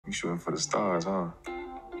You shooting for the stars, huh?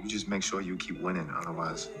 You just make sure you keep winning,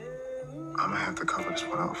 otherwise I'm gonna have to cover this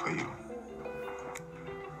one out for you.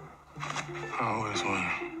 I always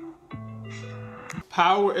win.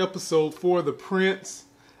 Power episode for the Prince.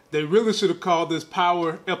 They really should have called this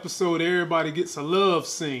Power episode Everybody Gets a Love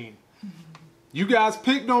Scene. You guys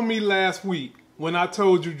picked on me last week when I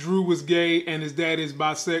told you Drew was gay and his dad is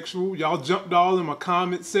bisexual. Y'all jumped all in my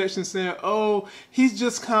comment section saying, oh, he's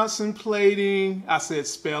just contemplating. I said,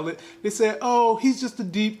 spell it. They said, oh, he's just a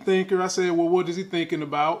deep thinker. I said, well, what is he thinking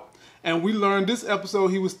about? And we learned this episode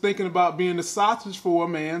he was thinking about being the sausage for a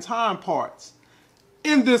man's hind parts.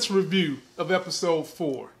 In this review of episode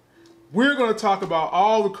 4, we're going to talk about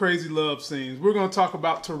all the crazy love scenes. We're going to talk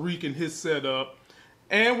about Tariq and his setup.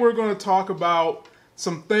 And we're going to talk about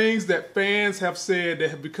some things that fans have said that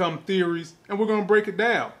have become theories. And we're going to break it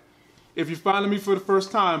down. If you're finding me for the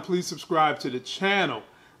first time, please subscribe to the channel.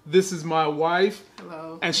 This is my wife.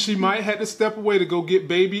 Hello. And she might have to step away to go get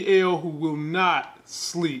baby L, who will not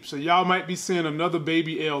sleep. So y'all might be seeing another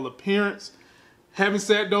baby L appearance. Having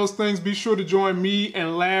said those things, be sure to join me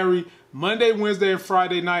and Larry Monday, Wednesday, and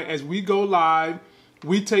Friday night as we go live.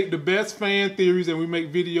 We take the best fan theories and we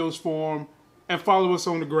make videos for them. And follow us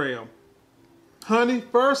on the gram. Honey,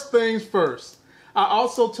 first things first. I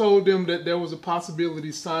also told them that there was a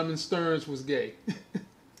possibility Simon Stearns was gay.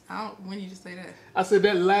 When did you just say that? I said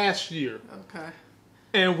that last year. Okay.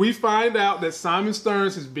 And we find out that Simon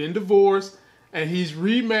Stearns has been divorced and he's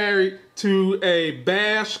remarried to a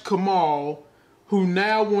Bash Kamal who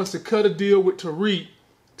now wants to cut a deal with Tariq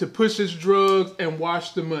to push his drugs and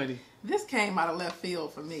wash the money. This came out of left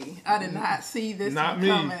field for me. I did not see this Not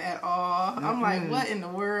coming at all. I'm like, what in the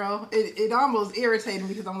world? It almost irritated me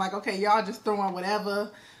because I'm like, okay, y'all just throwing whatever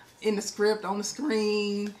in the script on the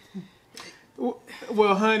screen.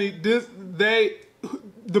 Well, honey,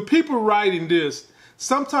 the people writing this,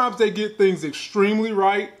 sometimes they get things extremely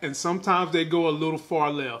right and sometimes they go a little far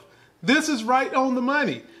left. This is right on the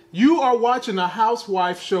money. You are watching a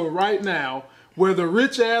housewife show right now where the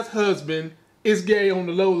rich-ass husband is gay on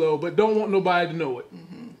the low-low but don't want nobody to know it.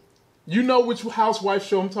 Mm-hmm. You know which housewife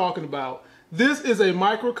show I'm talking about. This is a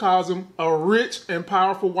microcosm of rich and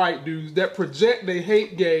powerful white dudes that project they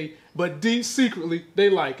hate gay, but deep secretly they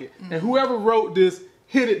like it. Mm-hmm. And whoever wrote this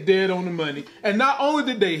hit it dead on the money. And not only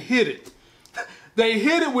did they hit it, they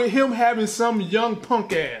hit it with him having some young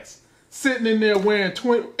punk ass sitting in there wearing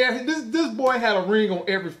this boy had a ring on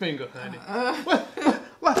every finger, honey.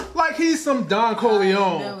 Like he's some Don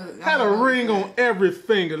Corleone. Had a ring on every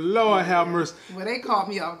finger. Lord have mercy. Well, they caught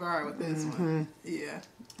me off guard with this one. Yeah.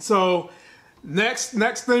 So, next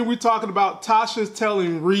thing we're talking about, Tasha's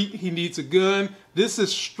telling Reek he needs a gun. This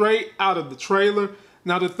is straight out of the trailer.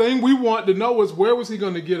 Now, the thing we want to know is where was he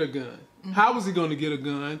going to get a gun? How was he going to get a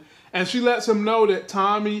gun? And she lets him know that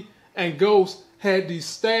Tommy and Ghost had these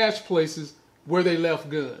stash places where they left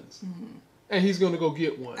guns. And he's going to go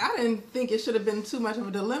get one. I didn't think it should have been too much of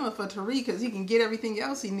a dilemma for Tariq because he can get everything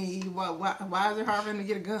else he needs. Why is it hard for him to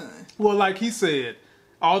get a gun? Well, like he said,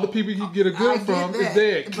 all the people he get a gun from is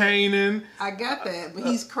dead. Kanan. I got that, but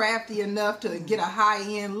he's crafty enough to get a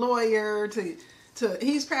high-end lawyer.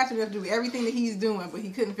 He's crafty enough to do everything that he's doing, but he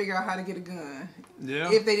couldn't figure out how to get a gun.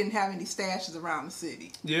 Yeah. If they didn't have any stashes around the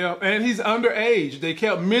city. Yeah, and he's underage. They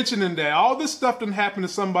kept mentioning that. All this stuff didn't happen to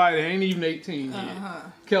somebody that ain't even 18 yet.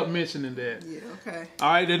 Kept mentioning that. Yeah, okay.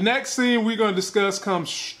 All right, the next scene we're going to discuss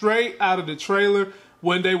comes straight out of the trailer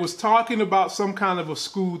when they was talking about some kind of a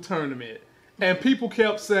school tournament. And people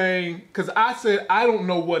kept saying, because I said, I don't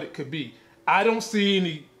know what it could be. I don't see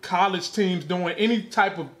any college teams doing any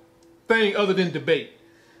type of thing other than debate.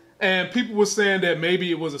 And people were saying that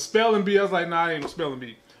maybe it was a spelling bee. I was like, nah, it ain't a spelling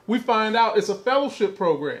bee. We find out it's a fellowship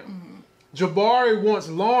program. Jabari wants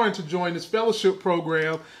Lauren to join this fellowship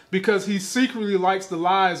program because he secretly likes the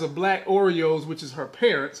lives of black Oreos, which is her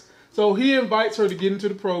parents. So he invites her to get into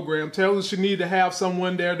the program, tells her she need to have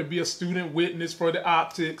someone there to be a student witness for the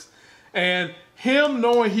optics. And him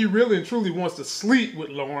knowing he really and truly wants to sleep with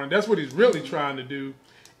Lauren, that's what he's really trying to do,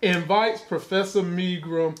 invites Professor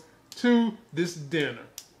Megram to this dinner.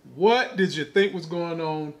 What did you think was going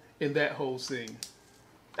on in that whole scene?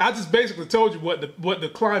 I just basically told you what the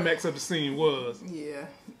climax of the scene was. Yeah.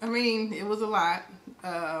 I mean, it was a lot.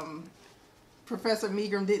 Professor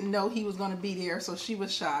Megram didn't know he was going to be there, so she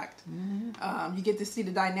was shocked. You get to see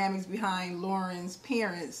the dynamics behind Lauren's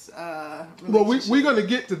parents' Well, we're going to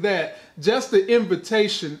get to that. Just the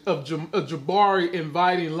invitation of Jabari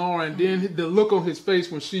inviting Lauren, then the look on his face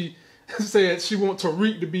when she said she wants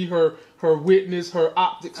Tariq to be her witness, her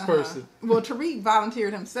optics person. Well, Tariq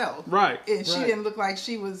volunteered himself. Right. And she didn't look like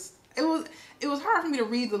she was... It was hard for me to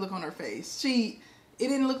read the look on her face. it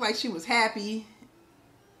didn't look like she was happy.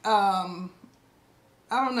 I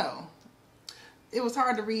don't know. It was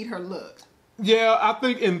hard to read her look. Yeah, I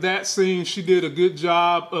think in that scene she did a good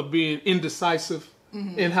job of being indecisive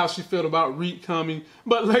in how she felt about Reek coming.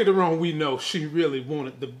 But later on we know she really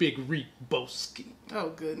wanted the big Reek Boski. Oh,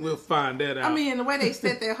 goodness. We'll find that out. I mean, the way they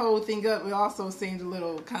set that whole thing up, it also seemed a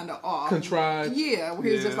little kind of off. Contrived. Yeah, where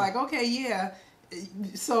he was just like, okay, yeah.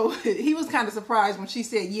 So he was kind of surprised when she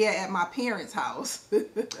said, yeah, at my parents' house.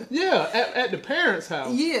 Yeah, at the parents'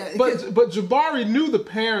 house. Yeah. But Jabari knew the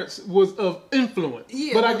parents was of influence.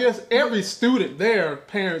 Yeah. But I guess every student there,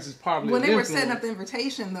 parents is probably when of they were influence. setting up the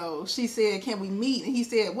invitation, though, she said, can we meet? And he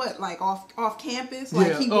said, what, like off campus?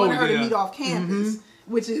 Like he wanted her to meet off campus,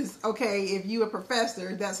 which is, okay, if you a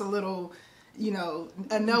professor, that's a little,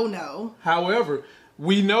 a no-no. However,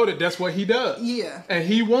 we know that that's what he does. Yeah. And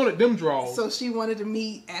he wanted them draws. So she wanted to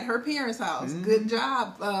meet at her parents' house. Good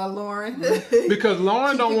job, Lauren. Because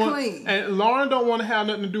Lauren Keep don't it want clean. and Lauren don't want to have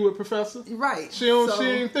nothing to do with Professor. Right. She don't So she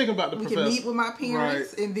ain't thinking about the we professor. can meet with my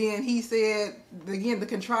parents, Right. and then he said again the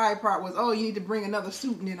contrived part was, oh, you need to bring another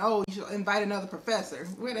student, and oh, you should invite another professor.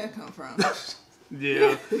 Where'd that come from?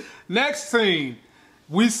 Yeah. Next scene,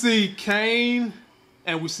 we see Kane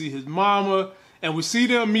and we see his mama and we see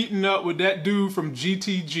them meeting up with that dude from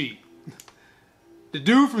GTG. The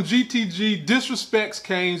dude from GTG disrespects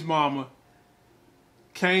Kane's mama.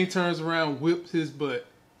 Kane turns around, whips his butt.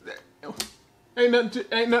 Ain't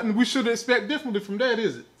nothing we should expect differently from that,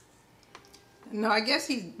 is it? No, I guess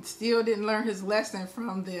he still didn't learn his lesson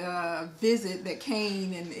from the visit that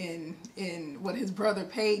Kane and what his brother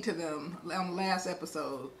paid to them on the last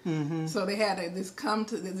episode. Mm-hmm. So they had to come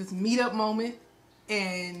to this meetup moment,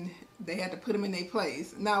 and they had to put him in their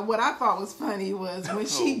place. Now, what I thought was funny was when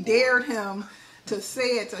she dared him to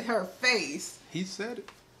say it to her face. He said it.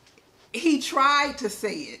 He tried to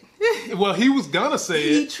say it. Well, he was gonna say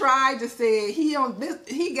He it. tried to say it.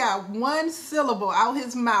 He got one syllable out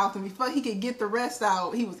his mouth, and before he could get the rest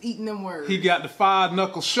out, he was eating them words. He got the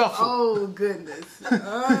 5-knuckle shuffle. Oh, goodness. He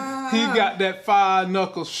got that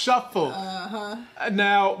 5-knuckle shuffle.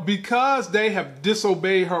 Now, because they have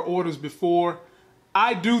disobeyed her orders before,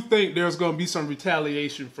 I do think there's going to be some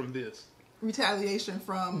retaliation from this. Retaliation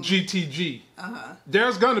from GTG.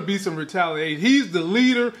 There's going to be some retaliation. He's the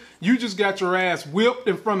leader. You just got your ass whipped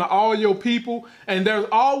in front of all your people. And there's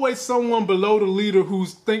always someone below the leader who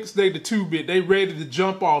thinks they the 2-bit. They ready to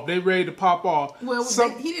jump off. They ready to pop off. Well,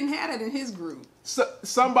 he didn't have that in his group.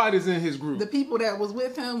 Somebody's in his group. The people that was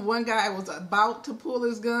with him, one guy was about to pull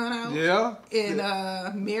his gun out. Yeah.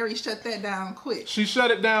 And Mary shut that down quick. She shut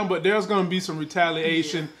it down, but there's going to be some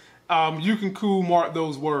retaliation. Yeah. You can cool mark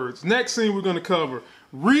those words. Next scene we're going to cover.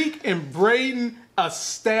 Reek and Braden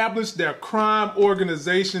established their crime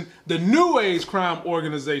organization, the New Age crime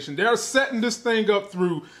organization. They're setting this thing up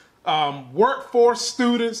through workforce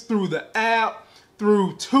students, through the app,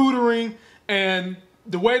 through tutoring. And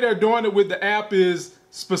the way they're doing it with the app is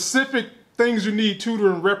specific things you need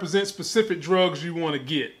tutoring represent specific drugs you want to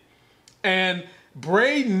get. And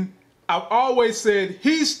Braden, I've always said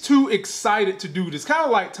he's too excited to do this. Kind of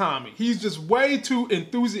like Tommy. He's just way too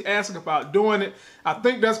enthusiastic about doing it. I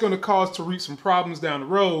think that's going to cause Tariq some problems down the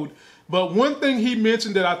road. But one thing he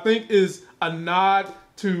mentioned that I think is a nod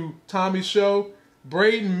to Tommy's show,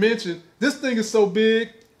 Braden mentioned, this thing is so big,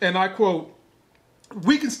 and I quote,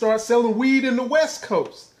 we can start selling weed in the West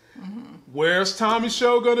Coast. Mm-hmm. Where's Tommy's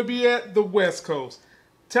show going to be at? The West Coast.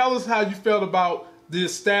 Tell us how you felt about the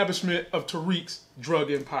establishment of Tariq's drug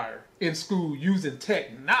empire in school using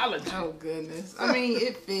technology. Oh, goodness. I mean,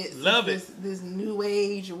 it fits. Love this new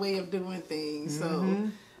age way of doing things. So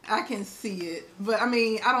I can see it. But, I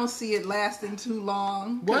mean, I don't see it lasting too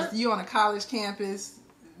long. Because you're on a college campus.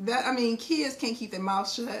 Kids can't keep their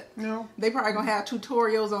mouth shut. No. They probably going to have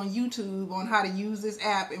tutorials on YouTube on how to use this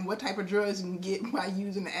app and what type of drugs you can get by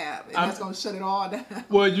using the app. And that's going to shut it all down.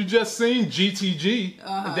 Well, you just seen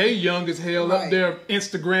GTG. They young as hell up there,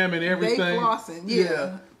 Instagram and everything. They flossing,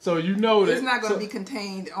 yeah. So you know that. It's not going to be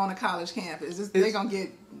contained on a college campus. They're going to get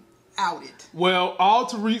outed. Well, all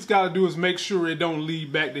Tariq's got to do is make sure it don't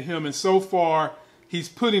lead back to him. And so far, he's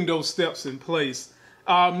putting those steps in place.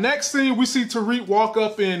 Next scene, we see Tariq walk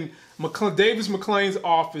up in Davis McClain's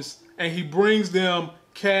office, and he brings them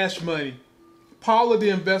cash money. Paula, the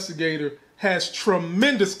investigator, has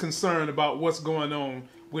tremendous concern about what's going on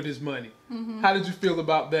with his money. Mm-hmm. How did you feel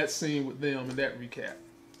about that scene with them and that recap?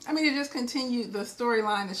 I mean, it just continued the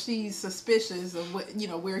storyline that she's suspicious of what,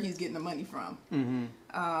 where he's getting the money from. Mm-hmm.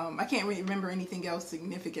 I can't really remember anything else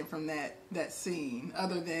significant from that scene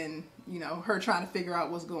other than, her trying to figure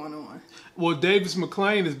out what's going on. Well, Davis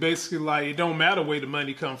McClain is basically like, it don't matter where the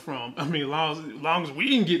money come from. I mean, as long as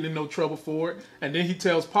we ain't getting in no trouble for it. And then he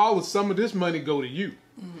tells Paula, some of this money go to you.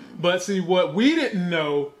 Mm-hmm. But see, what we didn't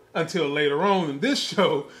know until later on in this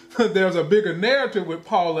show, there's a bigger narrative with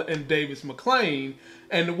Paula and Davis McClain.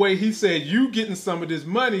 And the way he said, you getting some of this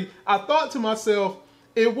money, I thought to myself,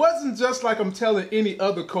 it wasn't just like I'm telling any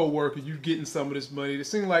other co-worker you getting some of this money. It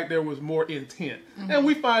seemed like there was more intent. Mm-hmm. And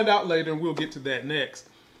we find out later, and we'll get to that next.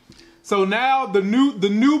 So now the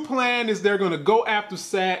new plan is they're going to go after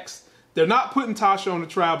Sachs. They're not putting Tasha on the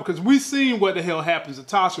trial because we've seen what the hell happens to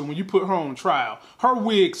Tasha when you put her on trial. Her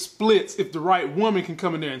wig splits if the right woman can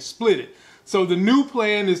come in there and split it. So the new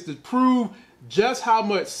plan is to prove just how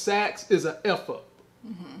much Sachs is an F-up.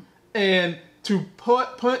 Mm-hmm. And to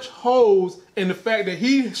punch holes in the fact that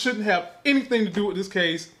he shouldn't have anything to do with this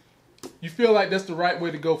case. You feel like that's the right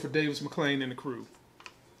way to go for Davis McClain and the crew?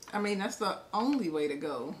 I mean, that's the only way to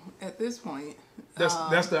go at this point.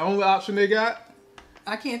 That's the only option they got?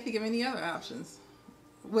 I can't think of any other options.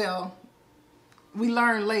 Well, we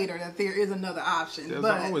learn later that there is another option,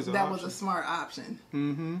 but that was a smart option.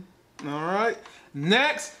 Mm-hmm. All right.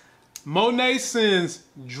 Next, Monet sends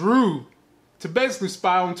Drew to basically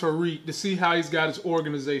spy on Tariq to see how he's got his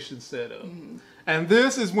organization set up. Mm-hmm. And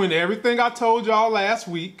this is when everything I told y'all last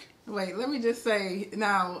week. Wait, let me just say,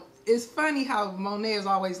 now, it's funny how Monet is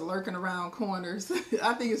always lurking around corners.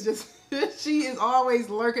 I think it's just, she is always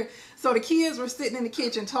lurking. So the kids were sitting in the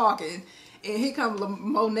kitchen talking, and here comes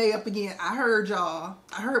Monet up again. I heard y'all.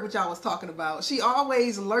 I heard what y'all was talking about. She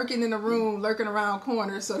always lurking in the room, lurking around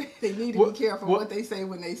corners, so they need to be careful what they say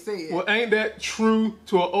when they say it. Well, ain't that true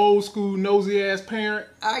to an old school nosy ass parent?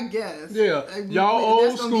 I guess. Yeah. Y'all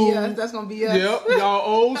old school. That's going to be us. Yep. Y'all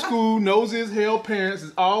old school nosy as hell parents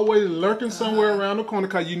is always lurking somewhere around the corner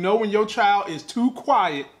because you know when your child is too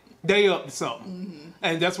quiet, they up to something. Mm-hmm.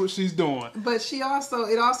 And that's what she's doing. But she also,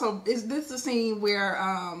 is this the scene where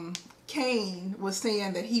Kane was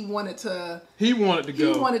saying that he wanted to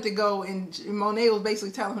go, and Monet was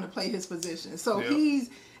basically telling him to play his position. So he's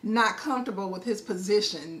not comfortable with his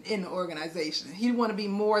position in the organization. He want to be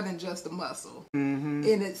more than just a muscle. Mm-hmm.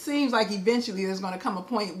 And it seems like eventually there's going to come a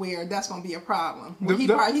point where that's going to be a problem. He's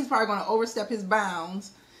probably going to overstep his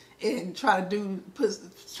bounds and try to do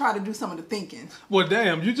some of the thinking. Well,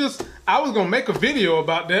 damn, I was going to make a video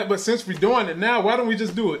about that, but since we're doing it now, why don't we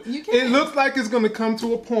just do it? You can. It looks like it's going to come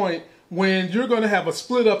to a point when you're going to have a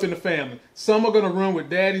split up in the family. Some are going to run with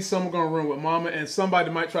daddy, some are going to run with mama, and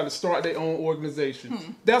somebody might try to start their own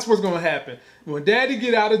organization. That's what's going to happen. When daddy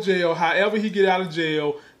get out of jail, however he get out of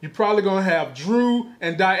jail, you're probably going to have Drew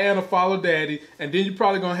and Diana follow daddy, and then you're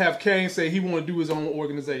probably going to have Kane say he want to do his own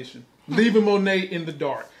organization, leaving Monet in the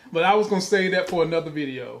dark. But I was going to say that for another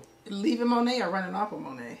video. Leaving Monet or running off of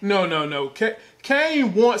Monet? No.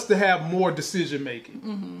 Kane wants to have more decision making.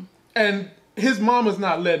 Mm-hmm. And his mama's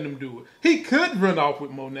not letting him do it. He could run off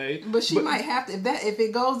with Monet. But she might have to, if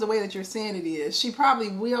it goes the way that you're saying it is, she probably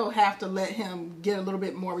will have to let him get a little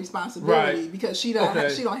bit more responsibility because she don't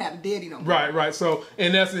have the daddy no more. Right. So,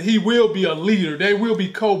 in essence, he will be a leader. They will be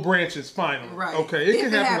co-branches finally. Right. Okay, it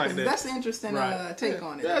can happen like that. That's an interesting take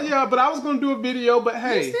on it. Yeah, but I was going to do a video, but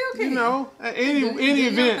hey, any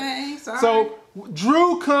event. So,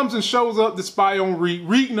 Drew comes and shows up to spy on Reek.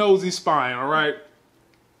 Reek knows he's spying, all right?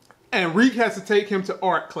 And Reek has to take him to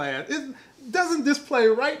art class. Doesn't this play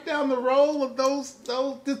right down the road of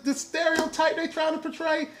the stereotype they're trying to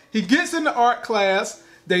portray? He gets into art class.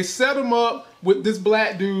 They set him up with this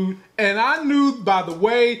black dude. And I knew by the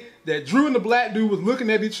way that Drew and the black dude was looking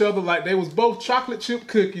at each other like they was both chocolate chip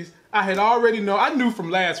cookies. I knew from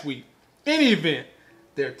last week. Any event,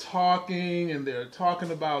 they're talking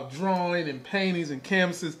about drawing and paintings and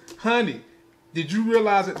canvases. Honey, did you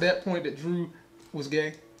realize at that point that Drew was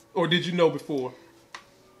gay? Or did you know before?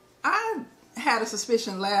 I had a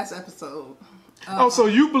suspicion last episode. So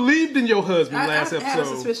you believed in your husband last episode? I had a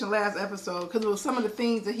suspicion last episode because it was some of the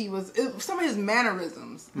things that some of his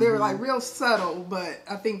mannerisms. They were like real subtle, but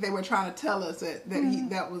I think they were trying to tell us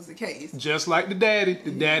that was the case. Just like the daddy.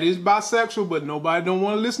 The daddy is bisexual, but nobody don't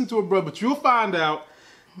want to listen to it, bro. But you'll find out.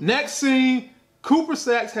 Next scene, Cooper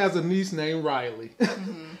Sachs has a niece named Riley.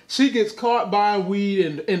 Mm-hmm. She gets caught buying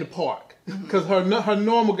weed in the park. Because her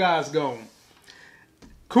normal guy's gone.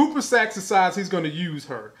 Cooper Sachs decides he's going to use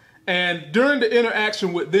her. And during the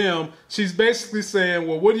interaction with them, she's basically saying,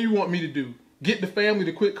 well, what do you want me to do? get the family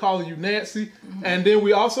to quit calling you Nancy. And then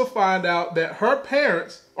we also find out that her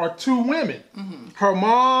parents are two women. Her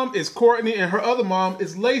mom is Courtney and her other mom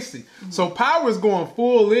is Lacey. So Power is going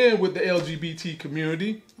full in with the LGBT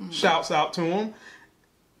community. Shouts out to him.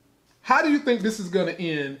 How do you think this is going to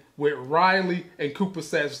end with Riley and Cooper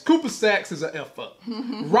Saxe? Cooper Saxe is an F up.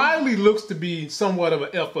 Riley looks to be somewhat of an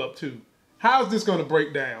F up too. How is this going to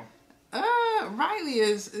break down?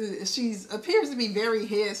 Riley she appears to be very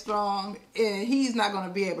headstrong, and he's not going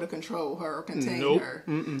to be able to control her or contain her.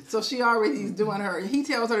 So she already is doing her. He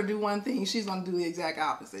tells her to do one thing, she's going to do the exact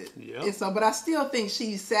opposite. And so, but I still think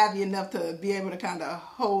she's savvy enough to be able to kind of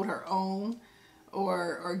hold her own,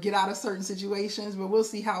 or get out of certain situations. But we'll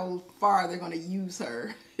see how far they're going to use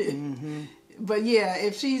her. But yeah,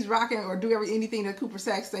 if she's rocking or do anything that Cooper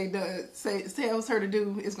Saxe tells her to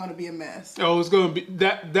do, it's going to be a mess. Oh, it's going to be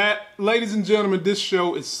that. Ladies and gentlemen, this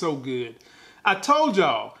show is so good. I told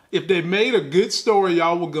y'all, if they made a good story,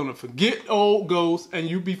 y'all were going to forget old ghosts and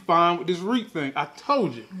you'd be fine with this Reek thing. I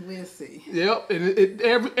told you. We'll see. Yep. And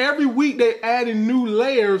every week they add in new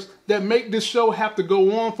layers that make this show have to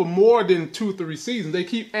go on for more than 2 or 3 seasons. They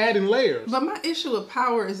keep adding layers. But my issue with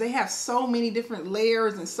Power is they have so many different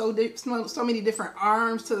layers and so many different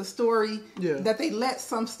arms to the story that they let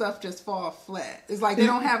some stuff just fall flat. It's like they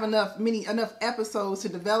don't have enough episodes to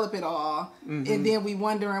develop it all, and then we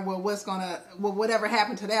wondering, well, whatever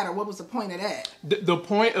happened to that, or what was the point of that? The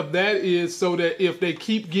point of that is so that if they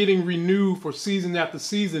keep getting renewed for season after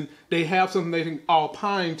season, they have something they can all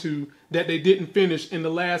pine to that they didn't finish in the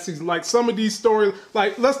last season. Like some of these stories,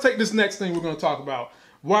 like let's take this next thing we're going to talk about.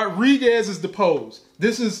 Rodriguez is deposed.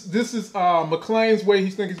 This is McClane's way. He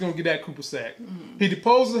thinks he's going to get at Cooper Saxe. He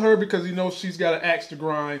deposes her because he knows she's got an axe to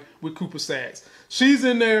grind with Cooper Saxe. She's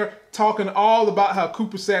in there talking all about how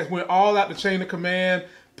Cooper Saxe went all out the chain of command,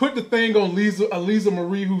 put the thing on Eliza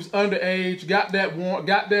Marie, who's underage, got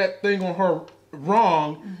that thing on her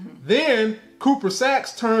wrong. Then Cooper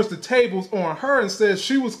Saxe turns the tables on her and says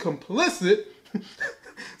she was complicit.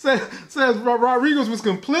 says Rodriguez was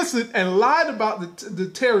complicit and lied about the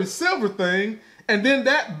Terry Silver thing, and then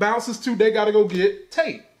that bounces to they got to go get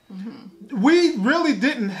Tate. We really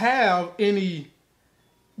didn't have any.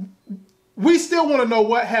 We still want to know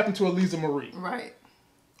what happened to Eliza Marie. Right.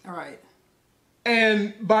 All right.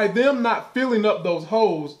 And by them not filling up those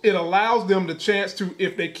holes, it allows them the chance to,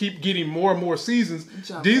 if they keep getting more and more seasons,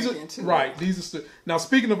 Now,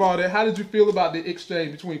 speaking of all that, how did you feel about the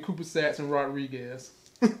exchange between Cooper Saxe and Rodriguez?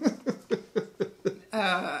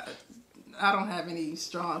 I don't have any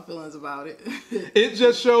strong feelings about it. It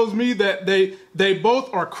just shows me that they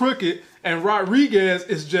both are crooked, and Rodriguez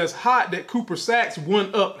is just hot that Cooper Saxe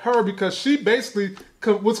won up her because she basically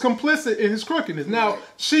was complicit in his crookedness. Now,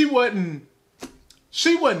 she wasn't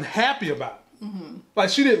happy about it. Like,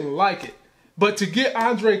 she didn't like it. But to get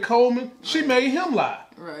Andre Coleman, she made him lie.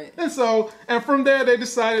 Right. And from there, they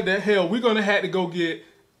decided that, hell, we're going to have to go get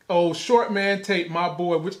old Short Man Tate, my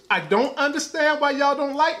boy, which I don't understand why y'all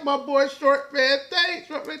don't like my boy Short Man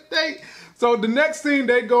Tate. So the next thing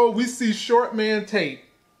we see Short Man Tate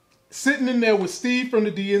sitting in there with Steve from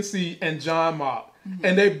the DNC and John Mock.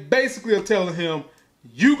 And they basically are telling him,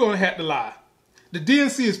 you're going to have to lie. The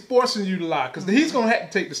DNC is forcing you to lie because he's going to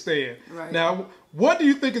have to take the stand. Right. Now, what do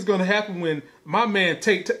you think is going to happen when my man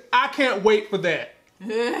Tate... I can't wait for that.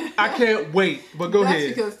 I can't wait. But go ahead.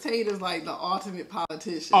 That's because Tate is like the ultimate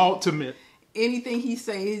politician. Ultimate. Anything he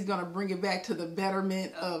says, he's going to bring it back to the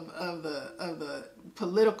betterment of the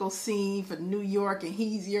political scene for New York, and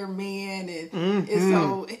he's your man, and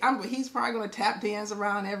so he's probably going to tap dance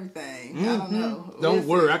around everything. I don't know. Don't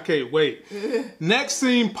worry, I can't wait. Next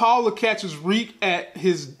scene, Paula catches Reek at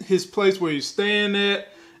his place where he's staying at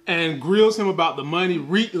and grills him about the money.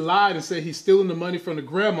 Reek lied and said he's stealing the money from the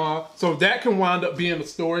grandma, so that can wind up being a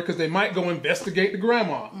story because they might go investigate the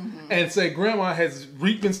grandma and say, Grandma, has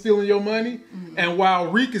Reek been stealing your money? And while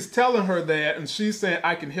Reek is telling her that and she's saying,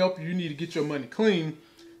 I can help you, you need to get your money clean,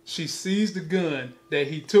 she sees the gun that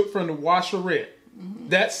he took from the washerette.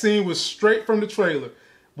 That scene was straight from the trailer.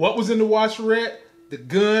 What was in the washerette? The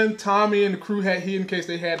gun Tommy and the crew had hid in case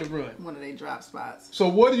they had to run. One of their drop spots. So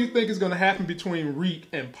what do you think is going to happen between Reek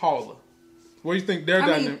and Paula? What do you think they're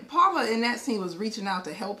going to do? Paula in that scene was reaching out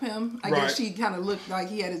to help him. I guess she kind of looked like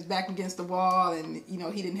he had his back against the wall and,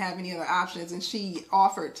 he didn't have any other options, and she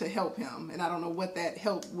offered to help him. And I don't know what that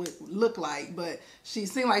help would look like, but she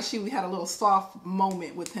seemed like she had a little soft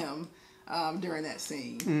moment with him during that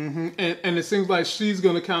scene. And it seems like she's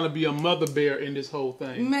going to kind of be a mother bear in this whole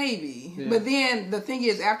thing. Maybe. Yeah. But then the thing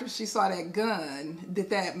is, after she saw that gun,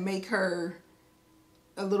 did that make her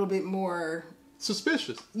a little bit more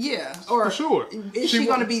suspicious. Yeah, or for sure. Is she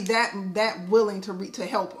going to be that willing to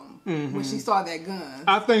help him when she saw that gun?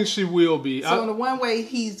 I think she will be. So in the one way,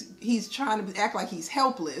 he's trying to act like he's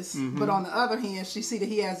helpless, but on the other hand, she see that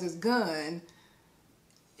he has this gun.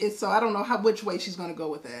 So I don't know which way she's going to go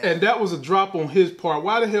with that. And that was a drop on his part.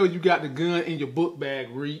 Why the hell you got the gun in your book bag,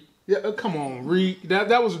 Reed? Yeah, come on, Reed.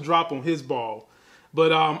 That was a drop on his ball.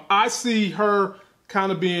 But I see her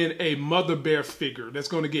kind of being a mother bear figure that's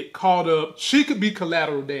going to get caught up. She could be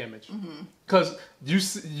collateral damage. Because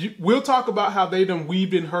we'll talk about how they done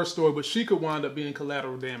weaved in her story, but she could wind up being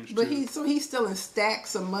collateral damage but too. He's still in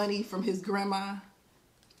stacks of money from his grandma.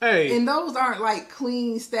 Hey. And those aren't like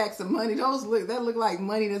clean stacks of money. Those look like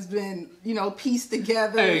money that's been, pieced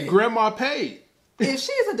together. Hey, grandma paid. If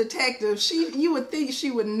she's a detective, you would think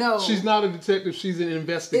she would know. She's not a detective. She's an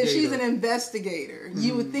investigator. If she's an investigator,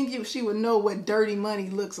 you would think she would know what dirty money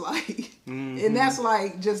looks like. And that's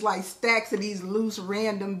just like stacks of these loose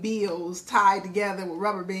random bills tied together with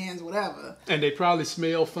rubber bands, whatever. And they probably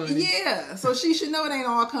smell funny. Yeah. So she should know it ain't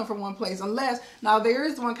all come from one place. Now there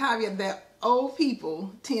is one caveat that old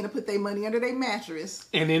people tend to put their money under their mattress.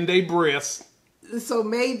 And in their breasts. So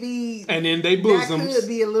maybe and in their bosoms. That could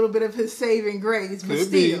be a little bit of his saving grace, but could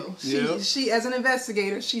still, yep. she as an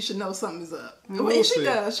investigator, she should know something's up. We'll she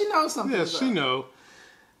does. She knows something's up. Yeah, she know.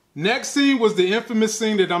 Next scene was the infamous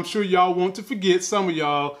scene that I'm sure y'all want to forget. Some of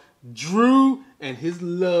y'all, Drew and his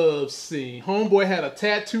love scene. Homeboy had a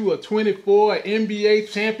tattoo of 24, an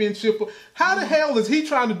NBA championship. How the hell is he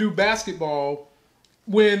trying to do basketball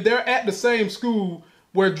when they're at the same school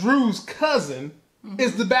where Drew's cousin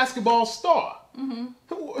is the basketball star? There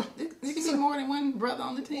can be more than one brother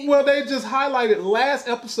on the team. Well, they just highlighted last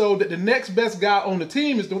episode that the next best guy on the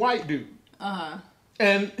team is the white dude.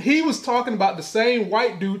 And he was talking about the same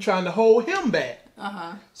white dude trying to hold him back.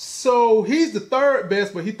 So he's the third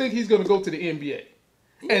best, but he think he's going to go to the NBA.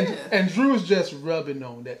 Yeah. And Drew's just rubbing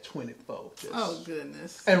on that 24. Oh,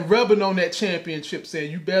 goodness. And rubbing on that championship,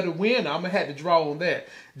 saying, you better win. I'm going to have to draw on that.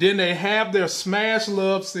 Then they have their smash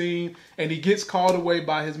love scene, and he gets called away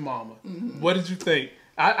by his mama. What did you think?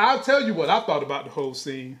 I'll tell you what I thought about the whole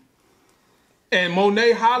scene. And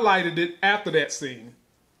Monet highlighted it after that scene.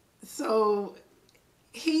 So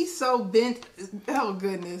he's so bent. Oh,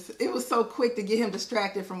 goodness. It was so quick to get him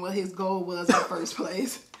distracted from what his goal was in the first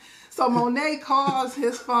place. So Monet calls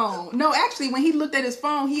his phone. No, actually, when he looked at his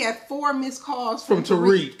phone, he had 4 missed calls from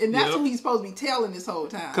Tariq. And that's who he's supposed to be telling this whole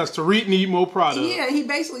time. Because Tariq need more product. Yeah, he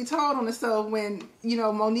basically told him. So when,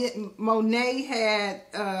 Monet had,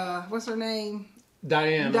 what's her name?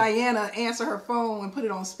 Diana answer her phone and put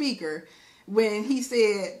it on speaker. When he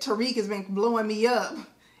said, Tariq has been blowing me up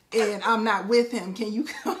and I'm not with him. Can you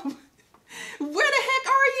come? Where the heck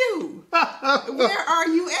are you? Where are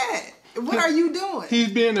you at? What are you doing?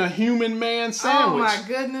 He's being a human man sandwich. Oh my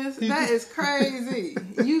goodness, that is crazy.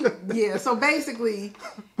 So basically,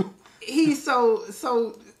 he's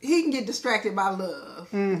so he can get distracted by love,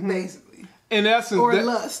 basically. In essence, or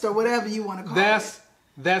lust, or whatever you want to call it.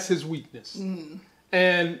 That's his weakness.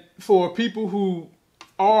 And for people who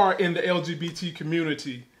are in the LGBT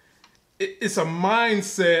community, it's a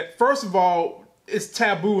mindset. First of all, it's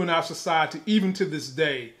taboo in our society, even to this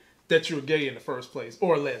day, that you're gay in the first place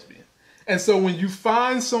or a lesbian. And so when you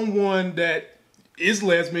find someone that is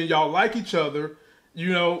lesbian, y'all like each other,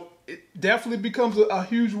 it definitely becomes a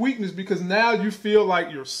huge weakness, because now you feel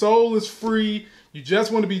like your soul is free. You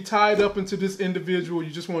just want to be tied up into this individual.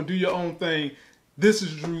 You just want to do your own thing. This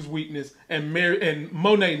is Drew's weakness, and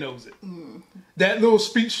Monet knows it. That little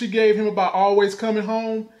speech she gave him about always coming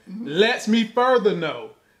home lets me further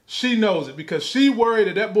know she knows it, because she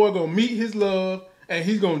worried that boy going to meet his love and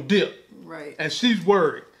he's going to dip. Right. And she's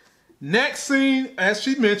worried. Next scene, as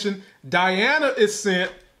she mentioned, Diana is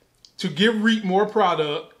sent to give Reek more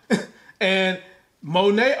product, and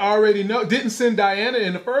Monet already didn't send Diana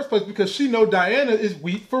in the first place because she know Diana is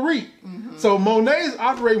weak for Reek. So Monet is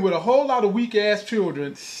operating with a whole lot of weak ass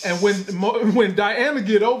children, and when Diana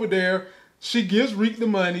get over there, she gives Reek the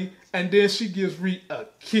money, and then she gives Reek a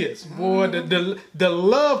kiss. Boy, the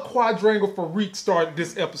love quadrangle for Reek started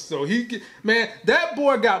this episode. That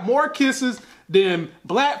boy got more kisses than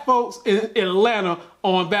black folks in Atlanta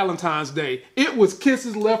on Valentine's Day. It was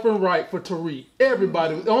kisses left and right for Tariq.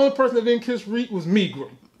 Everybody. The only person that didn't kiss Reek was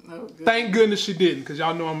Megram. Oh, thank goodness she didn't, because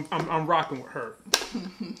y'all know I'm rocking with her.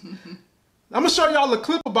 I'm going to show y'all a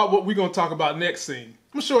clip about what we're going to talk about next scene.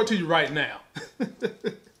 I'm going to show it to you right now.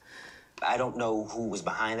 I don't know who was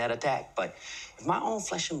behind that attack, but if my own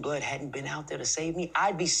flesh and blood hadn't been out there to save me,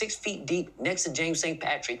 I'd be 6 feet deep next to James St.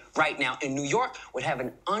 Patrick right now in New York, would have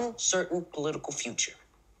an uncertain political future.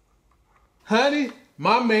 Honey,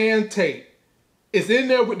 my man Tate is in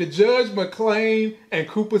there with the Judge McClane and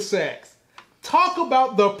Cooper Saxe. Talk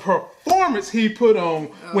about the performance he put on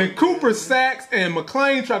when Cooper Saxe and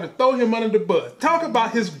McClane tried to throw him under the bus. Talk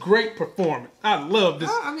about his great performance. I love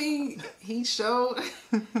this. I mean, he showed.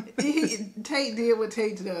 Tate did what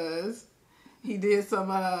Tate does. He did some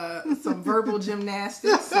verbal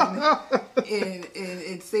gymnastics and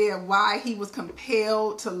it said why he was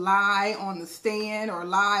compelled to lie on the stand or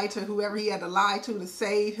lie to whoever he had to lie to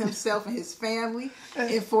save himself and his family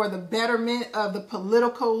and for the betterment of the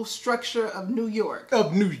political structure of New York.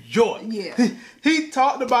 Yeah. He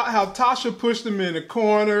talked about how Tasha pushed him in the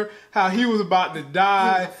corner, how he was about to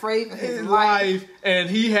die. He was afraid for his life.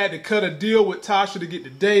 And he had to cut a deal with Tasha to get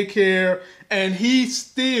the daycare. And he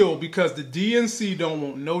still, because the DNC don't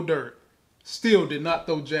want no dirt, still did not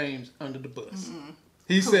throw James under the bus. Mm-hmm.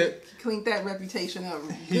 He said... Cleaned that reputation up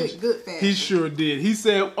good fashion. He sure did. He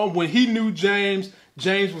said when he knew James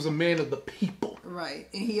was a man of the people. Right.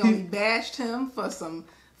 And he only bashed him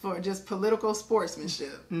for just political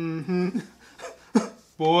sportsmanship. Mm-hmm.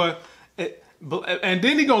 Boy... And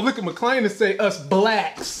then he gonna look at McClane and say, us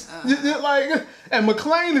blacks. And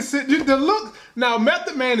McClane is sitting, the look, now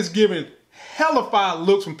Method Man is giving hellified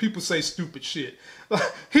looks when people say stupid shit.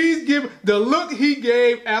 He's giving, the look he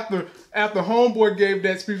gave after Homeboy gave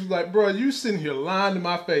that speech was like, bro, you sitting here lying to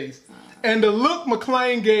my face. And the look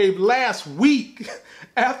McClane gave last week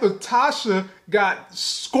after Tasha got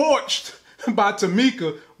scorched by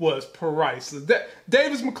Tamika was priceless.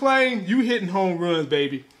 Davis McClane, you hitting home runs,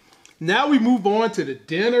 baby. Now we move on to the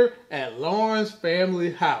dinner at Lauren's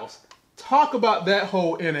family house. Talk about that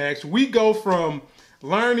whole interaction. We go from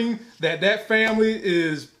learning that family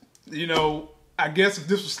is, I guess if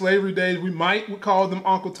this was slavery days, we would call them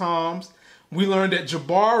Uncle Toms. We learned that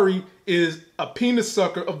Jabari is a penis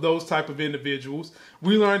sucker of those type of individuals.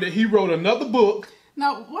 We learned that he wrote another book.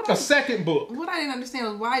 Now, second book. What I didn't understand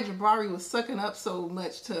was why Jabari was sucking up so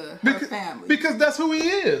much to her family. Because that's who he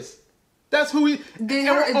is. That's who he... Did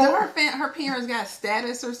her parents got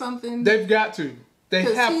status or something? They've got to. They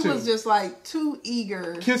have to. Because he was just like too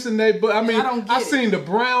eager. Kissing their butt. I mean, I seen the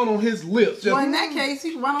brown on his lips. Well, in that case,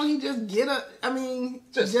 why don't he just get a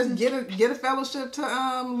fellowship to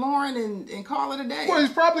Lauren and call it a day? Well,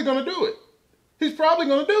 he's probably going to do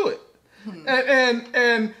it.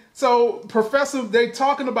 And so Professor, they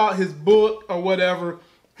talking about his book or whatever.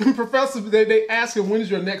 Professor, they ask him, when is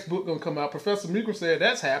your next book going to come out? Professor Meeker said,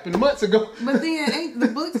 that's happened months ago. But then ain't the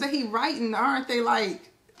books that he writing, aren't they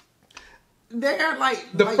they're like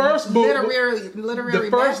the first book, literary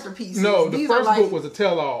masterpieces. No, the first book was a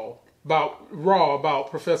tell-all about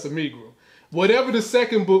Professor Meegram. Whatever the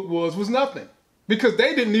second book was nothing. Because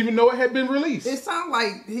they didn't even know it had been released. It sounds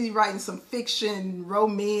like he's writing some fiction,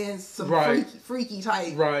 romance, some freaky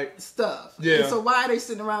type stuff. Yeah. And so why are they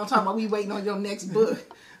sitting around talking about we waiting on your next book?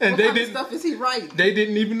 And what kind of stuff is he writing? They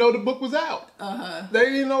didn't even know the book was out. They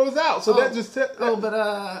didn't know it was out. So that just...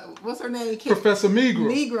 what's her name? Professor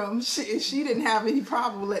Meegram. Meegram. She didn't have any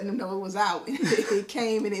problem letting them know it was out. It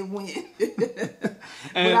came and it went.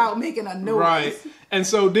 Without making a noise. Right. And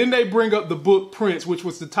so then they bring up the book Prince, which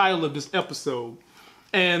was the title of this episode.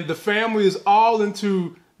 And the family is all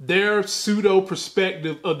into their pseudo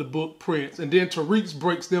perspective of the book Prince. And then Tariq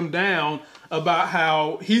breaks them down about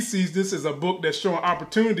how he sees this as a book that's showing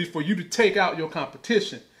opportunity for you to take out your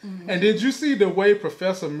competition. Mm-hmm. And did you see the way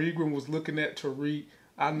Professor Meegram was looking at Tariq?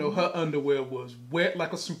 I know her underwear was wet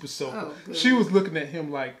like a super soaker. She was looking at him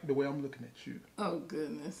like the way I'm looking at you. Oh,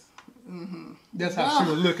 goodness. Mm-hmm. That's how she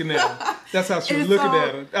was looking at him. That's how she was looking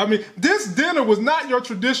at him. I mean, this dinner was not your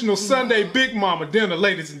traditional Sunday Big Mama dinner,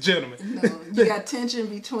 ladies and gentlemen. No, you got tension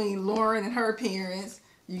between Lauren and her parents.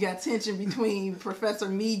 You got tension between Professor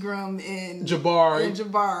Meegram and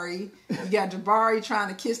Jabari. You got Jabari trying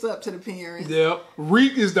to kiss up to the parents. Yep.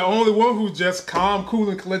 Reek is the only one who's just calm, cool,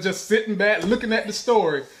 and just sitting back looking at the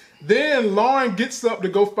story. Then Lauren gets up to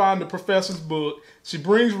go find the professor's book. She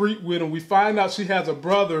brings Reek with him. We find out she has a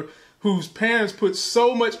brother whose parents put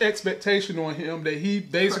so much expectation on him that he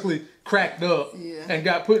basically cracked up and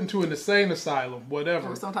got put into an insane asylum, whatever.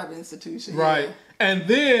 Or some type of institution. Right. Yeah. And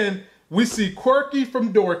then we see Quirky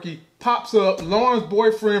from Dorky pops up. Lauren's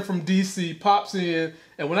boyfriend from DC pops in.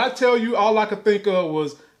 And when I tell you, all I could think of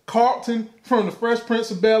was Carlton from The Fresh Prince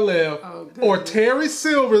of Bel-Air or Terry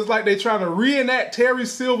Silver. It's like they trying to reenact Terry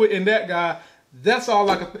Silver in that guy. That's all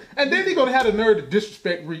I could think. And then they're going to have the nerve to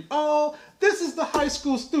disrespect Reek. Oh, this is the high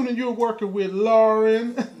school student you're working with,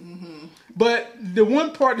 Lauren. Mm-hmm. But the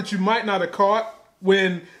one part that you might not have caught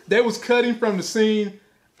when they was cutting from the scene,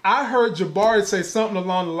 I heard Jabari say something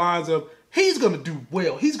along the lines of, he's going to do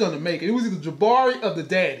well. He's going to make it. It was either Jabari or the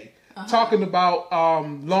daddy. talking about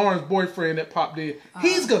Lauren's boyfriend that popped in.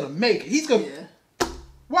 He's gonna make it. He's gonna. Yeah.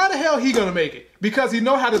 Why the hell he gonna make it? Because he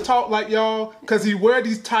know how to talk like y'all. Because he wear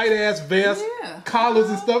these tight ass vests, collars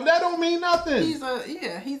and stuff. That don't mean nothing. He's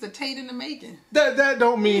a Tate in the making. That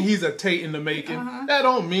don't mean he's a Tate in the making. That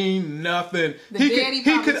don't mean nothing.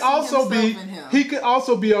 He could also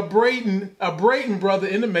be a Brayton brother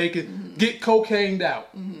in the making. Get cocained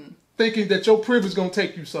out, thinking that your privilege gonna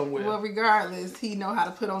take you somewhere. Well, regardless, he know how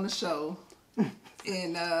to put on the show.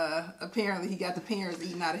 And apparently he got the parents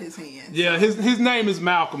eating out of his hands. Yeah, his name is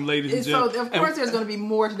Malcolm, ladies and gentlemen. So, of course, there's going to be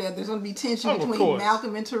more to that. There's going to be tension between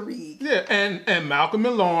Malcolm and Tariq. Yeah, and Malcolm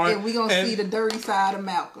and Lauren. And we're going to see the dirty side of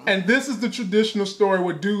Malcolm. And this is the traditional story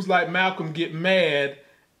where dudes like Malcolm get mad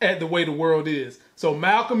at the way the world is. So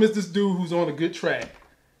Malcolm is this dude who's on a good track.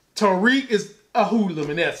 Tariq is a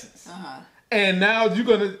hoodlum in essence. And now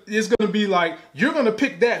it's gonna be like, you're going to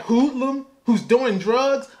pick that hoodlum who's doing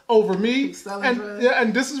drugs over me,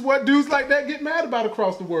 and this is what dudes like that get mad about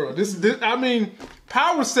across the world. I mean,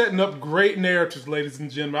 Power's setting up great narratives, ladies and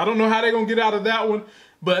gentlemen. I don't know how they're gonna get out of that one,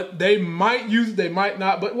 but they might use it, they might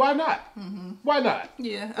not. But why not? Why not?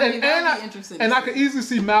 Yeah, I mean, that'd be interesting. And I could easily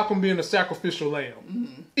see Malcolm being a sacrificial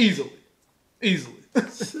lamb, easily.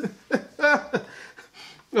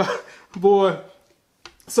 Boy.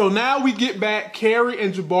 So now we get back. Carrie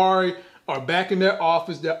and Jabari are back in their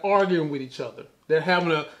office. They're arguing with each other. They're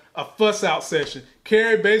having a fuss out session.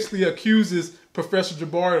 Carrie basically accuses Professor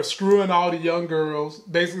Jabari of screwing all the young girls.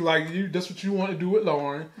 Basically like, that's what you want to do with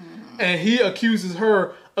Lauren. And he accuses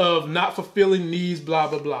her of not fulfilling needs, blah,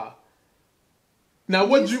 blah, blah. Now,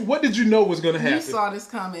 what did you know was going to happen? You saw this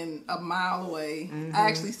coming a mile away. I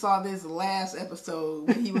actually saw this last episode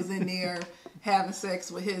when he was in there having sex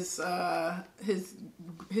with his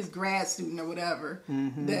grad student or whatever.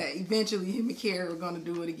 That eventually him and Carrie were going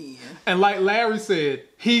to do it again. And like Larry said,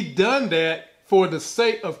 he done that for the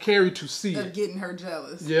sake of Carrie to see of it. Getting her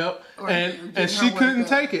jealous. Yep. And she couldn't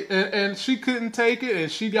take it. And she couldn't take it, and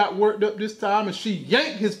she got worked up this time, and she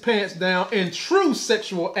yanked his pants down in true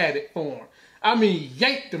sexual addict form. I mean,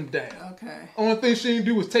 yanked him down. Okay. Only thing she didn't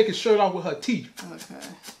do was take his shirt off with her teeth. Okay.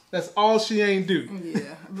 That's all she ain't do.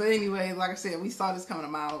 Yeah. But anyway, like I said, we saw this coming a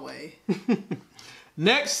mile away.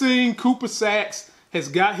 Next scene, Cooper Saxe has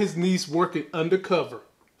got his niece working undercover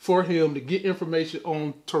for him to get information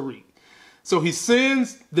on Tariq. So he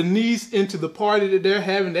sends the niece into the party that they're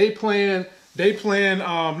having. They playing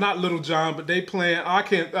not Little John, but they playing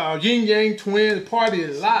Yin Yang Twin. The party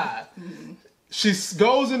is live. She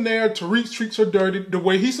goes in there. Tariq treats her dirty the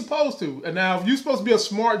way he's supposed to. And now, if you're supposed to be a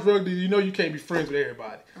smart drug dealer, you know you can't be friends with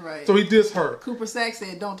everybody. Right. So he dissed her. Cooper Saxe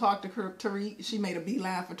said, "Don't talk to Tariq." She made a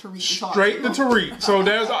beeline for Tariq to talk Straight to Tariq. So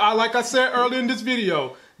there's, like I said earlier in this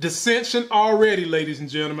video, dissension already, ladies and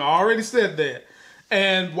gentlemen. I already said that.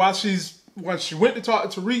 And while she went to talk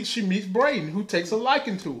to Tariq, she meets Braden, who takes a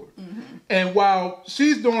liking to her. And while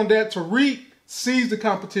she's doing that, Tariq sees the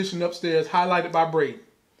competition upstairs, highlighted by Braden.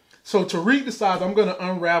 So Tariq decides, I'm going to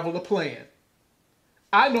unravel a plan.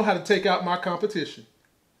 I know how to take out my competition.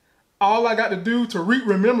 All I got to do, Tariq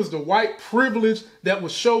remembers the white privilege that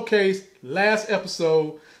was showcased last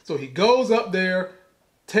episode. So he goes up there,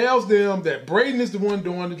 tells them that Braden is the one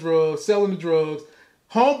doing the drugs, selling the drugs.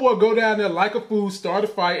 Homeboy go down there like a fool, start a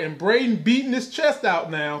fight, and Braden beating his chest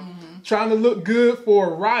out now, trying to look good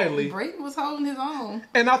for Riley. Braden was holding his own.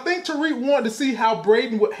 And I think Tariq wanted to see how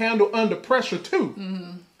Braden would handle under pressure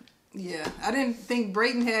too. Yeah, I didn't think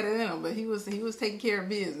Braden had it in him, but he was taking care of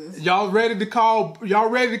business. Y'all ready to call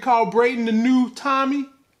Braden the new Tommy?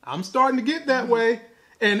 I'm starting to get that way.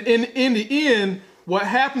 And in the end, what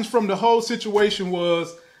happens from the whole situation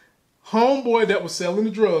was homeboy that was selling the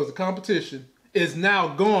drugs, the competition, is now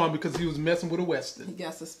gone because he was messing with a Western. He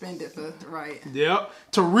got suspended for right. Yep.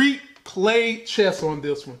 Tariq played chess on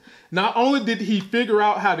this one. Not only did he figure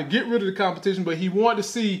out how to get rid of the competition, but he wanted to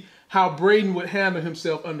see how Braden would handle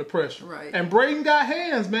himself under pressure. Right. And Braden got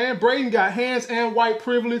hands, man. Braden got hands and white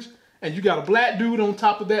privilege. And you got a black dude on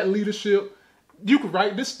top of that leadership. You could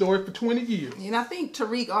write this story for 20 years. And I think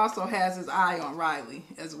Tariq also has his eye on Riley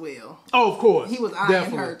as well. Oh, of course. He was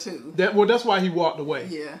eyeing her too. That's why he walked away.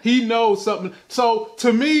 Yeah. He knows something. So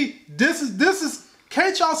to me, this is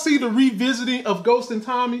can't y'all see the revisiting of Ghost and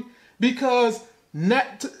Tommy? Because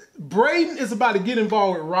Braden is about to get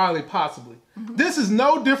involved with Riley possibly. This is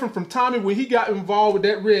no different from Tommy when he got involved with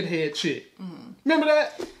that redhead chick. Remember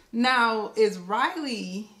that? Now, is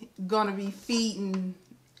Riley going to be feeding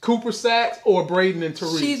Cooper Saxe or Braden and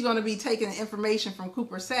Tariq? She's going to be taking the information from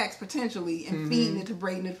Cooper Saxe potentially and feeding it to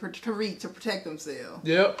Braden and Tariq to protect themselves.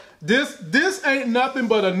 Yep. This ain't nothing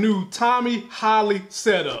but a new Tommy Holly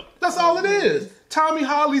setup. That's all it is. Tommy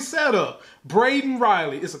Holly setup. Braden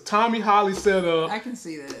Riley, it's a Tommy Holly setup. I can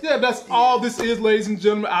see that. Yeah, that's all this is, ladies and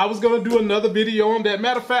gentlemen. I was going to do another video on that.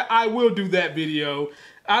 Matter of fact, I will do that video.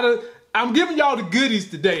 I'm giving y'all the goodies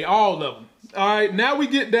today, all of them. All right, now we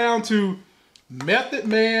get down to Method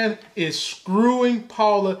Man is screwing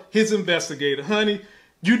Paula, his investigator. Honey,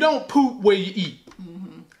 you don't poop where you eat.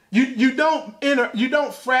 Mm-hmm. You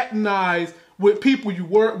don't fraternize with people you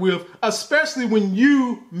work with, especially when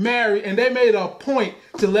you marry, and they made a point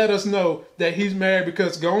to let us know that he's married,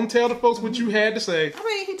 because go and tell the folks what you had to say. I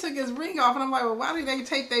mean, he took his ring off, and I'm like, well, why did they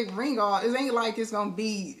take their ring off? It ain't like it's gonna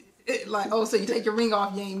be like, oh, so you take your ring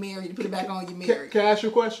off, you ain't married, you put it back on, you married. Can I ask you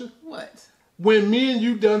a question? What? When me and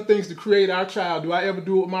you done things to create our child, do I ever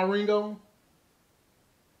do it with my ring on?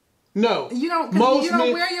 No. You don't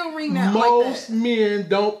wear your ring now like that. Most men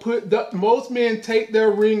don't most men take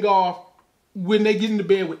their ring off when they get into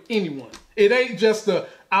bed with anyone. It ain't just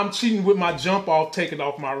I'm cheating with my jump off, taking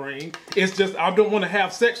off my ring. It's just I don't want to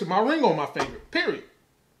have sex with my ring on my finger. Period.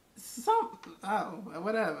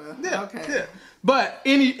 Whatever. Yeah, okay. Yeah. But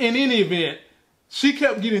in any event, she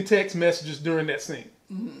kept getting text messages during that scene.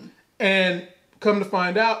 Mm-hmm. And come to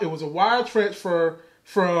find out, it was a wire transfer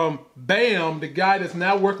from Bam, the guy that's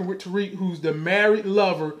now working with Tariq, who's the married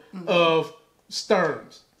lover of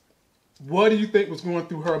Stearns. What do you think was going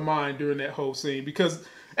through her mind during that whole scene?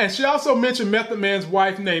 And she also mentioned Method Man's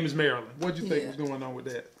wife's name is Marilyn. What do you think was going on with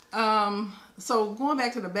that? So going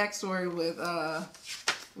back to the backstory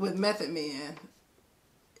with Method Man,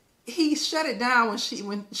 he shut it down when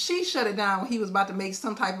she shut it down when he was about to make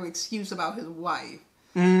some type of excuse about his wife.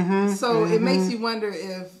 Mm-hmm, so it makes you wonder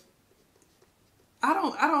if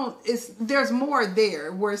there's more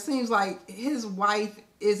there, where it seems like his wife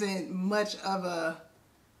isn't much of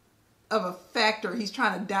a factor. He's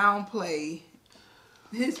trying to downplay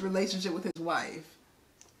his relationship with his wife.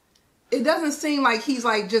 It doesn't seem like he's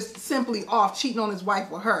like just simply off cheating on his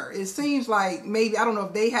wife with her. It seems like maybe, I don't know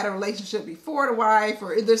if they had a relationship before the wife,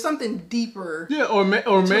 or if there's something deeper. Yeah, or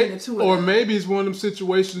maybe it's one of them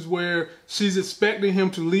situations where she's expecting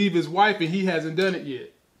him to leave his wife and he hasn't done it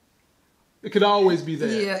yet. It could always be that.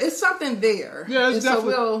 Yeah, it's something there. Yeah, it's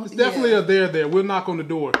definitely a there. We'll knock on the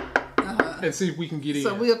door and see if we can get in.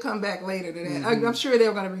 So we'll come back later to that. Mm-hmm. I'm sure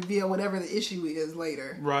they're going to reveal whatever the issue is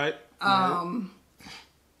later. Right.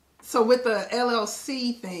 So with the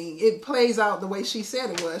LLC thing, it plays out the way she said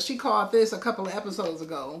it was. She called this a couple of episodes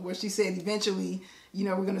ago, where she said eventually,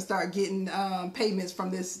 we're going to start getting payments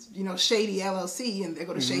from this, shady LLC, and they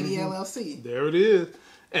go to shady LLC. There it is.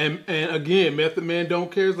 And again, Method Man don't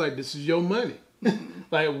care. It's like, this is your money.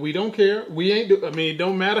 Like, we don't care. It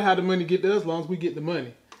don't matter how the money get to us, as long as we get the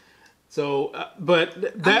money. So, but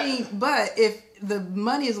if the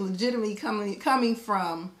money is legitimately coming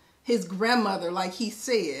from his grandmother, like he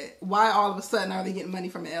said, why all of a sudden are they getting money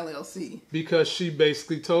from an LLC? Because she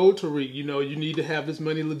basically told Tariq, you need to have this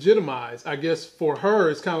money legitimized. I guess for her,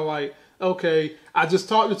 it's kind of like, okay, I just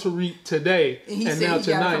talked to Tariq today, and he said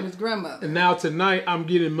he got it from his grandmother. And now tonight, I'm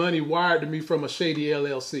getting money wired to me from a shady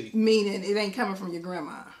LLC. Meaning it ain't coming from your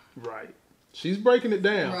grandma. Right. She's breaking it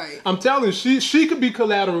down. Right. I'm telling you, she could be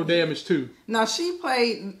collateral damage too. Now she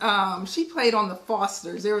played on the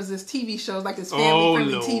Fosters. There was this TV show, like this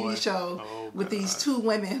family-friendly TV show with these two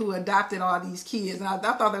women who adopted all these kids, and I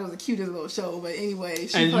thought that was the cutest little show. But anyway,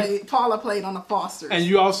 Paula played on the Fosters. And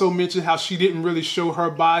you also mentioned how she didn't really show her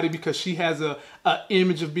body because she has a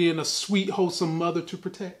image of being a sweet, wholesome mother to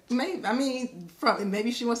protect.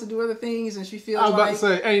 Maybe she wants to do other things, and she feels. I was about to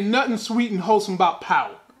say, ain't nothing sweet and wholesome about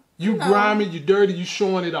power. You grimy, you dirty, you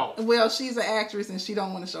showing it off. Well, she's an actress and she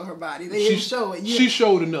don't want to show her body. They didn't show it. She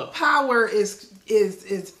showed enough. Power is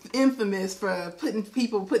infamous for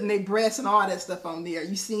putting their breasts and all that stuff on there.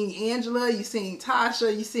 You seen Angela, you seen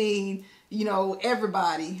Tasha, you seen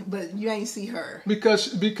everybody, but you ain't see her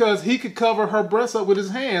because he could cover her breasts up with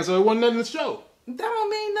his hands, so it wasn't nothing to show. That don't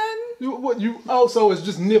mean nothing. So it's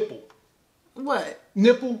just nipple. What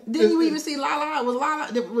nipple? Didn't you even see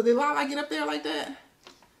Lala? Did Lala get up there like that?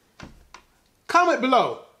 Comment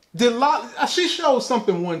below. She showed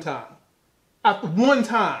something one time. One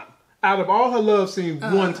time. Out of all her love scenes,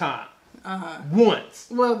 one time. Once.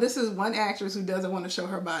 Well, this is one actress who doesn't want to show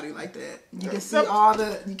her body like that. You can see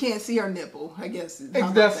you can't see her nipple, I guess.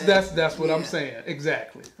 That's what I'm saying.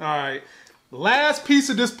 Exactly. All right. Last piece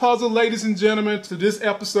of this puzzle, ladies and gentlemen, to this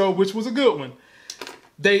episode, which was a good one.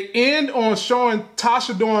 They end on showing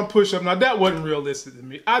Tasha doing push-up. Now, that wasn't realistic to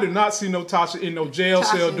me. I did not see no Tasha in no jail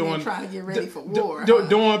cell doing... trying to get ready for war.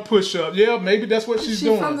 Doing push-up. Yeah, maybe that's what she's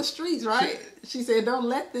doing. She's from the streets, right? She said, don't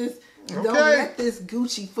let this Don't let this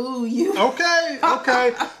Gucci fool you. Okay.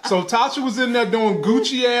 So Tasha was in there doing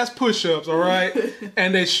Gucci ass push-ups, all right?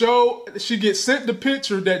 And she gets sent the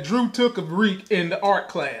picture that Drew took of Reek in the art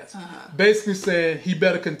class. Basically saying he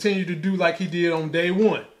better continue to do like he did on day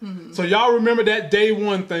one. So y'all remember that day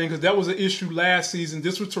one thing, because that was an issue last season.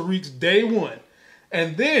 This was Tariq's day one.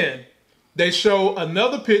 And then they show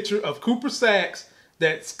another picture of Cooper Saxe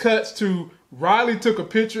that cuts to Riley took a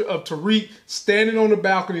picture of Tariq standing on the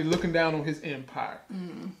balcony looking down on his empire.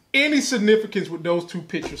 Any significance with those two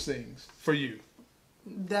picture scenes for you?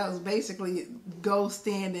 That was basically Ghost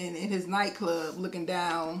standing in his nightclub looking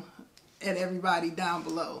down at everybody down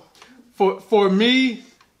below. For me,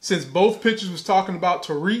 since both pictures was talking about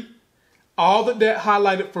Tariq, all that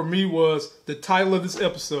highlighted for me was the title of this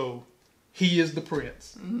episode, He is the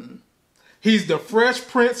Prince. He's the Fresh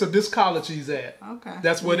Prince of this college he's at. Okay.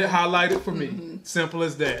 That's what it highlighted for me. Simple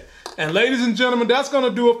as that. And ladies and gentlemen, that's going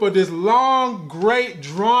to do it for this long, great,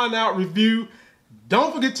 drawn-out review.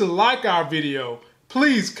 Don't forget to like our video.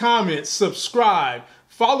 Please comment, subscribe.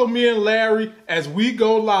 Follow me and Larry as we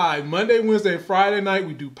go live Monday, Wednesday, and Friday night.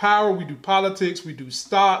 We do power, we do politics, we do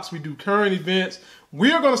stocks, we do current events.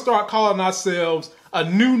 We are going to start calling ourselves a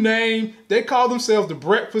new name. They call themselves the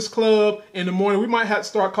Breakfast Club in the morning. We might have to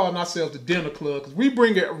start calling ourselves the Dinner Club because we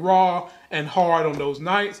bring it raw and hard on those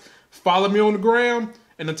nights. Follow me on the gram.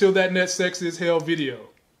 And until that next Sexy as Hell video,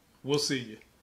 we'll see you.